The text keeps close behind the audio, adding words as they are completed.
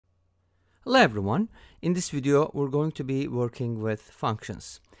Hello everyone. In this video we're going to be working with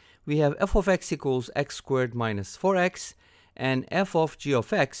functions. We have f of x equals x squared minus 4x and f of g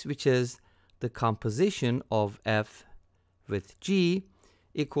of x, which is the composition of f with g,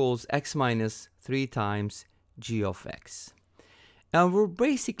 equals x minus 3 times g of x. And we're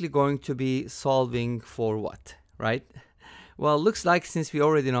basically going to be solving for what, right? Well, it looks like since we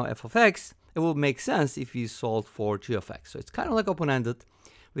already know f of x, it will make sense if we solve for g of x. So it's kind of like open-ended.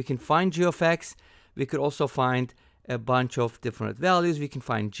 We can find g of x. We could also find a bunch of different values. We can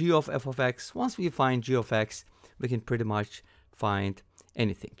find g of f of x. Once we find g of x, we can pretty much find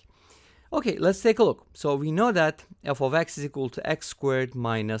anything. Okay, let's take a look. So we know that f of x is equal to x squared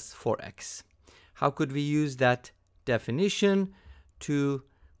minus 4x. How could we use that definition to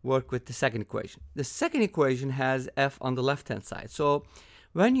work with the second equation? The second equation has f on the left-hand side. So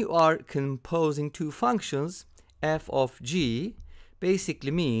when you are composing two functions, f of g basically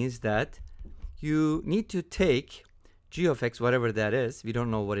means that you need to take g of x, whatever that is, we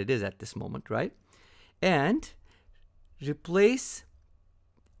don't know what it is at this moment, right? And replace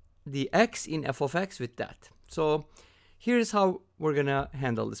the x in f of x with that. So here's how we're gonna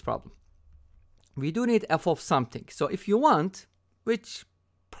handle this problem. We do need f of something. So if you want, which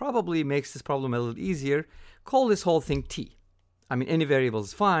probably makes this problem a little easier, call this whole thing t. I mean, any variable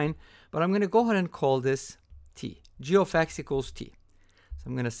is fine, but I'm gonna go ahead and call this t. G of x equals t. So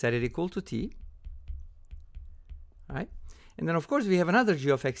I'm going to set it equal to t, right? And then of course we have another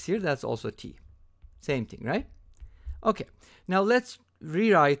g of x here, that's also t. Same thing, right? Okay, now let's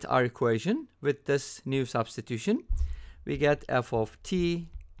rewrite our equation with this new substitution. We get f of t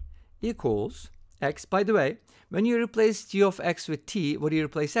equals x. By the way, when you replace g of x with t, what do you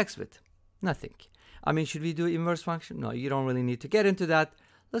replace x with? Nothing. I mean, should we do inverse function? No, you don't really need to get into that.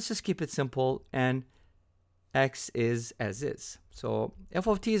 Let's just keep it simple and x is as is. So f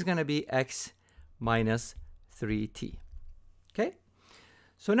of t is going to be x minus 3t. Okay?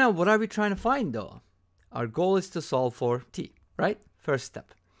 So now what are we trying to find though? Our goal is to solve for t, right? First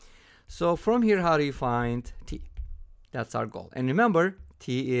step. So from here, how do you find t? That's our goal. And remember,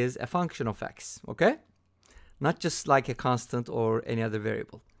 t is a function of x, okay? Not just like a constant or any other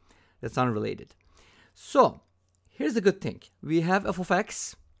variable. That's unrelated. So here's the good thing. We have f of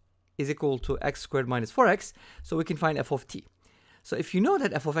x is equal to x squared minus 4x, so we can find f of t. So if you know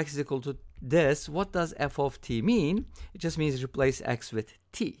that f of x is equal to this, what does f of t mean? It just means replace x with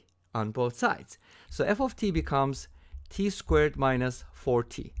t on both sides. So f of t becomes t squared minus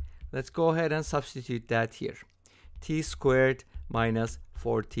 4t. Let's go ahead and substitute that here. T squared minus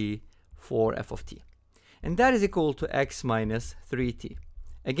 4t for f of t. And that is equal to x minus 3t.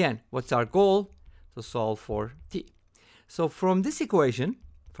 Again, what's our goal? To solve for t. So from this equation,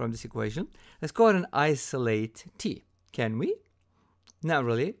 let's go ahead and isolate t. Can we? Not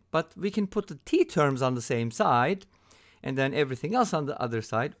really, but we can put the t terms on the same side and then everything else on the other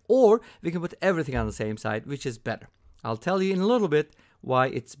side, or we can put everything on the same side, which is better. I'll tell you in a little bit why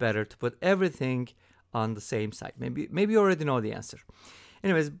it's better to put everything on the same side. Maybe you already know the answer.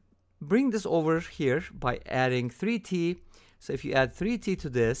 Anyways, bring this over here by adding 3t. So if you add 3t to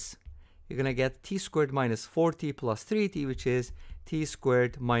this, you're going to get t squared minus 4t plus 3t, which is t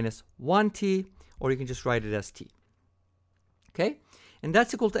squared minus 1t, or you can just write it as t. Okay? And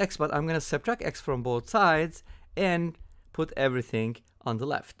that's equal to x, but I'm going to subtract x from both sides and put everything on the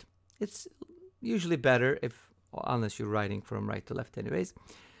left. It's usually better unless you're writing from right to left anyways,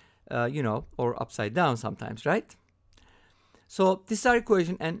 or upside down sometimes, right? So this is our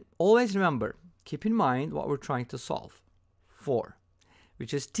equation, and always remember, keep in mind what we're trying to solve for,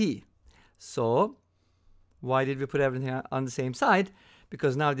 which is t. So why did we put everything on the same side?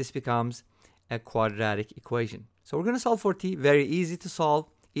 Because now this becomes a quadratic equation. So we're going to solve for t. Very easy to solve.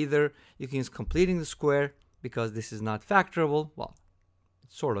 Either you can use completing the square because this is not factorable. Well,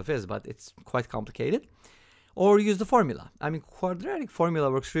 it sort of is, but it's quite complicated. Or use the formula. I mean, quadratic formula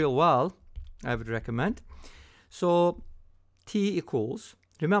works real well. I would recommend. So t equals,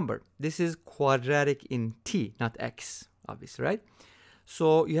 remember, this is quadratic in t, not x, obviously, right?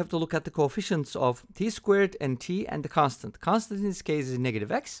 So you have to look at the coefficients of t squared and t and the constant. Constant in this case is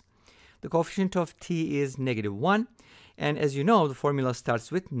negative x. The coefficient of t is negative 1. And as you know, the formula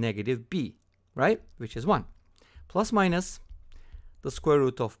starts with negative b, right? Which is 1. Plus minus the square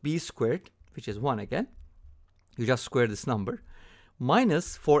root of b squared, which is 1 again. You just square this number.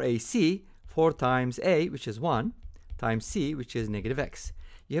 Minus 4ac, 4 times a, which is 1, times c, which is negative x.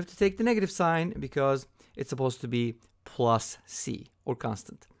 You have to take the negative sign because it's supposed to be plus c, or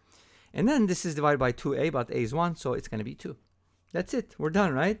constant. And then this is divided by 2a, but a is 1, so it's going to be 2. That's it. We're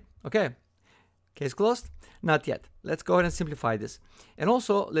done, right? Okay. Case closed? Not yet. Let's go ahead and simplify this. And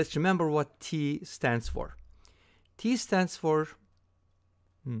also, let's remember what t stands for. T stands for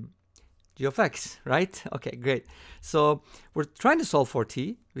g of x, right? Okay, great. So we're trying to solve for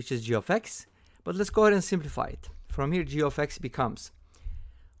t, which is g of x, but let's go ahead and simplify it. From here, g of x becomes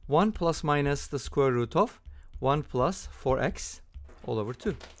 1 plus minus the square root of 1 plus 4x all over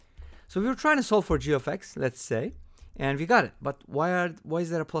 2. So we were trying to solve for g of x, let's say, and we got it. But why is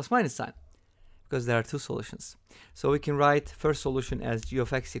there a plus minus sign? Because there are two solutions. So we can write first solution as g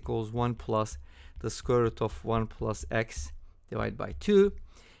of x equals 1 plus the square root of 1 plus x divided by 2.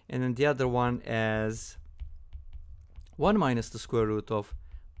 And then the other one as 1 minus the square root of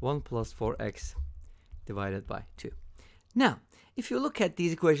 1 plus 4x divided by 2. Now, if you look at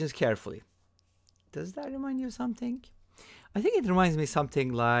these equations carefully, does that remind you of something? I think it reminds me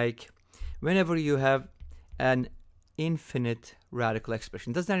something like whenever you have an infinite radical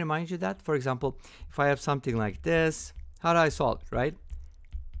expression. Does that remind you of that? For example, if I have something like this, how do I solve it, right?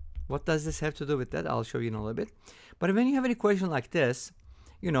 What does this have to do with that? I'll show you in a little bit. But when you have an equation like this,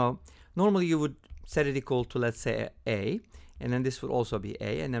 you know, normally you would set it equal to, let's say, a, and then this would also be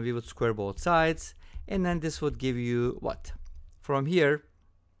a, and then we would square both sides, and then this would give you what? From here,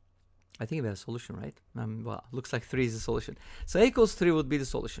 I think we have a solution, right? Well, looks like 3 is the solution. So a equals 3 would be the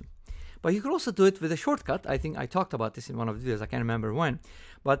solution. But you could also do it with a shortcut. I think I talked about this in one of the videos. I can't remember when.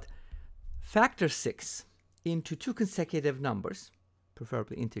 But factor 6 into 2 consecutive numbers,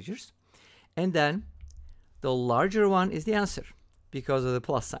 preferably integers, and then the larger one is the answer because of the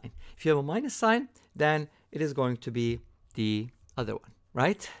plus sign. If you have a minus sign, then it is going to be the other one,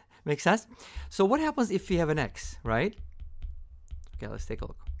 right? Makes sense? So what happens if we have an x, right? Okay, let's take a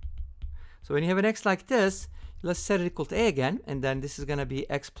look. So when you have an x like this, let's set it equal to a again, and then this is going to be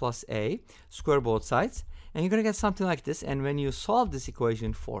x plus a, square both sides, and you're going to get something like this. And when you solve this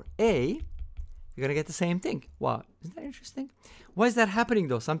equation for a, you're going to get the same thing. Wow, isn't that interesting? Why is that happening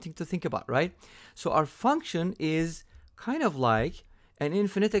though? Something to think about, right? So our function is kind of like an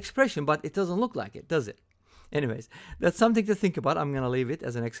infinite expression, but it doesn't look like it, does it? Anyways, that's something to think about. I'm going to leave it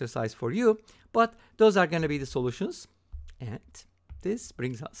as an exercise for you, but those are going to be the solutions. And this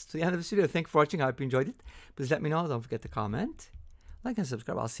brings us to the end of this video. Thank you for watching. I hope you enjoyed it. Please let me know. Don't forget to comment, like, and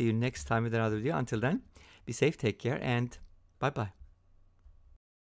subscribe. I'll see you next time with another video. Until then, be safe, take care, and bye-bye.